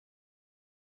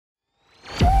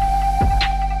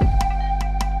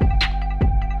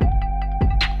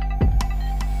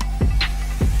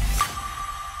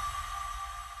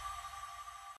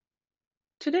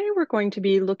we're going to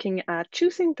be looking at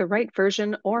choosing the right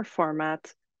version or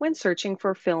format when searching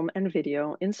for film and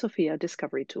video in Sofia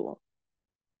Discovery Tool.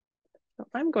 So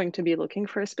I'm going to be looking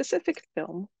for a specific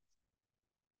film.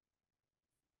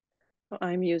 So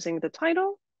I'm using the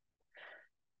title.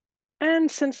 And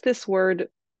since this word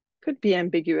could be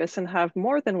ambiguous and have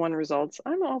more than one results,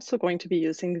 I'm also going to be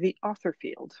using the author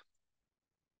field.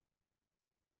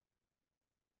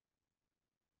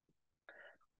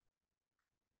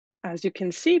 As you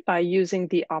can see, by using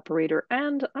the operator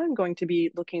and, I'm going to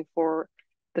be looking for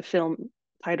the film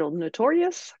titled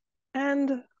Notorious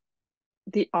and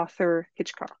the author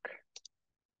Hitchcock.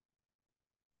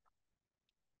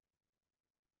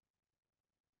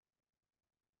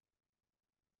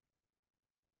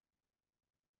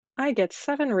 I get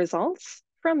 7 results.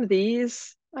 From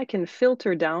these, I can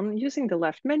filter down using the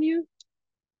left menu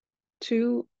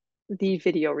to the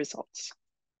video results.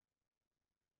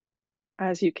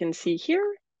 As you can see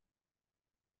here,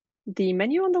 the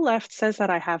menu on the left says that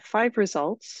I have 5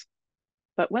 results,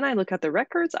 but when I look at the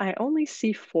records, I only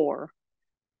see 4.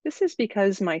 This is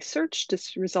because my search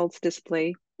results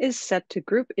display is set to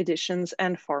group editions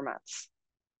and formats.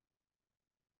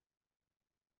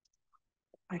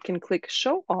 I can click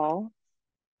Show All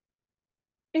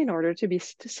in order to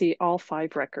see all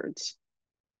 5 records.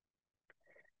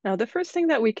 Now, the first thing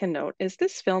that we can note is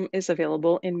this film is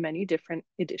available in many different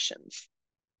editions.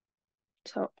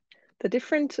 So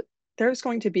there's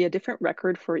going to be a different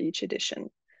record for each edition.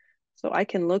 So I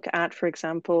can look at, for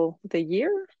example, the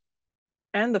year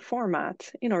and the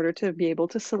format in order to be able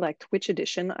to select which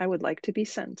edition I would like to be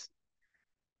sent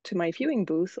to my viewing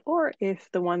booth, or if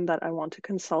the one that I want to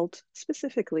consult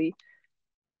specifically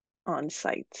on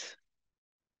site.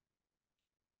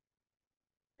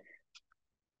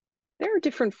 There are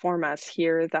different formats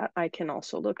here that I can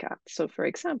also look at. So for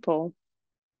example,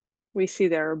 we see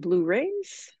there are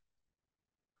Blu-rays,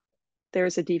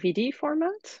 there's a DVD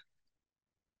format,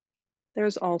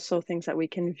 there's also things that we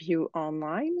can view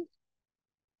online,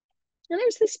 and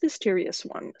there's this mysterious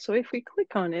one. So if we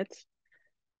click on it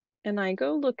and I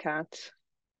go look at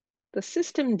the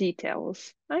system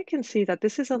details, I can see that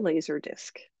this is a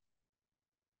Laserdisc.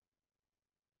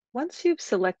 Once you've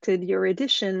selected your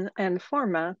edition and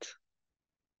format,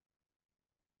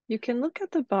 you can look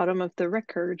at the bottom of the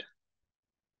record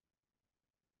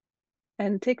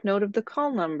and take note of the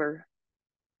call number.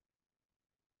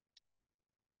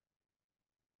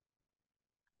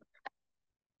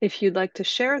 If you'd like to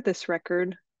share this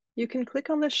record, you can click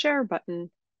on the share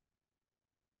button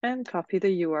and copy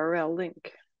the URL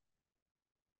link.